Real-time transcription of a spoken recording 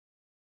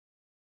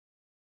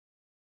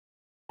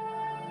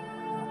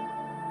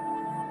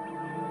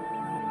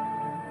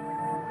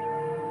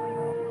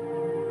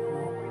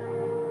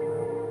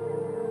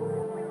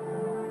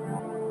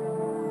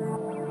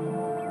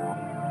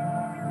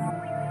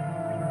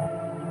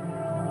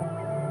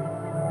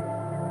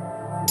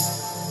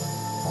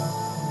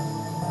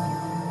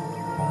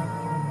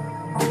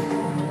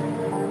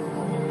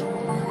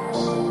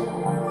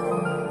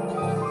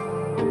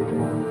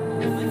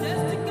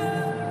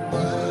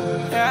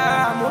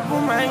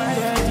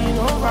open-minded,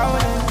 no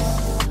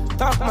violence.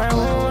 Talk my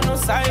own, no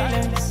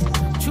silence.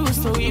 Choose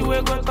to we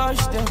go touch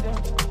them.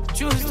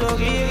 Choose to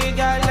give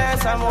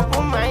regardless. I'm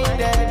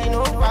open-minded,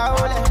 no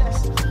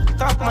violence.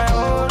 Talk my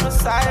own, no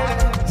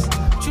silence.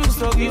 Choose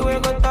to we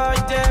go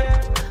touch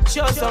them.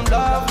 Show some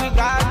love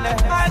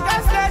regardless. I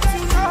just let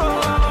you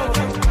know.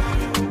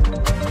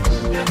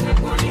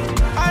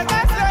 I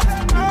just let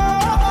you know.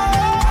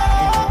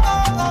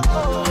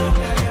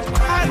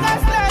 I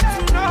just let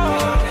you know.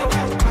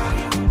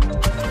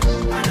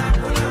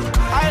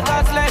 I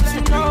just let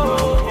you know.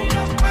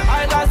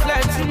 I just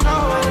let you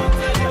know.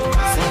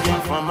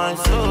 Singing from my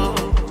soul,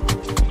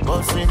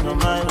 bossing on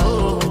my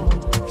own.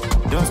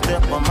 Don't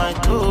step on my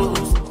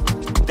toes.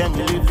 Then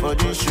you live for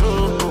the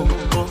show.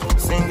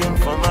 Singing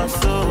for my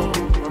soul,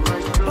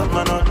 but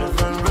man on the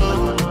front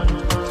row.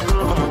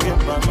 I'ma get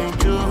back me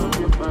too.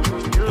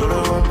 To the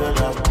one that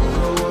I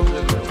pull.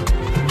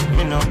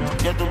 You know,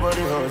 get the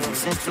body hustle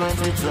since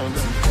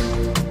 2020.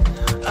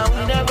 And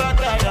we never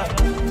tire.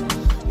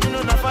 You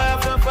know, the fire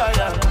for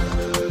fire.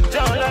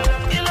 Down like,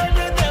 you know,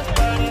 the death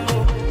party.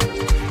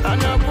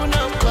 And I'm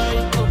gonna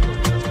fight.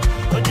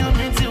 What you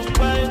mean to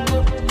fight?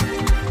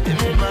 Give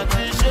me my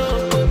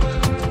t-shirt.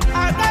 I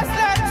just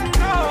let you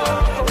know.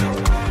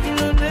 You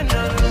know they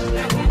know.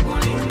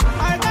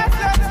 I just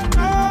let you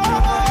know.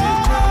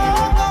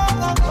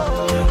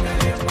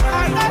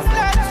 I just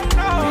let you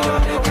know.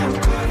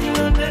 You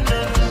know they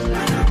know.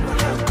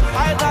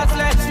 I just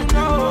let you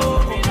know.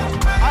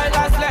 I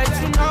just let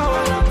you know.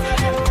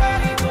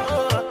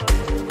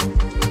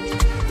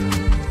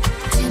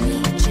 Timmy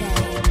J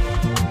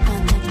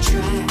on the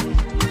track.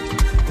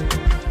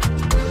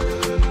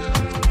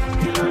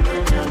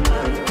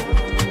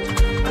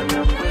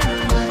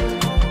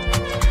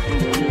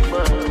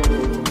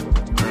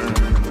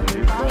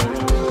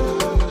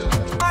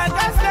 I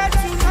just let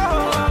you know.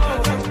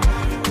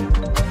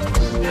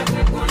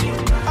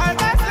 I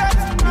just let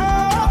you know.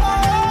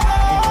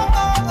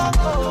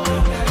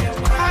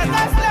 I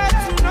just let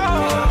you know.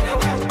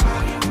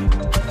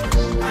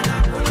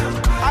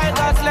 I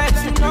just let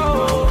you know.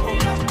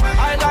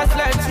 I just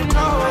let you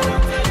know.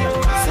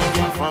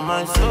 Singing from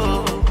my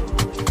soul,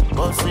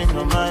 bossing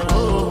on my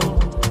own.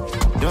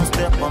 Don't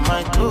step on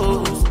my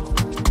toes.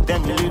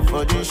 Then you live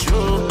for the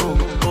show.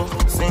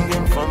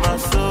 Singing for my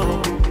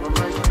soul,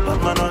 but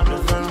man on the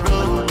front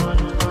row.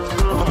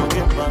 I'ma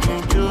get back me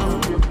too.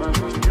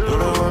 To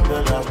the one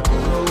that I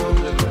pull.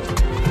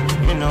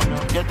 You know,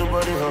 get the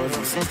body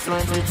hustle since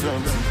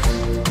 2020.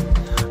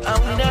 And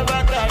we never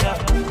tire.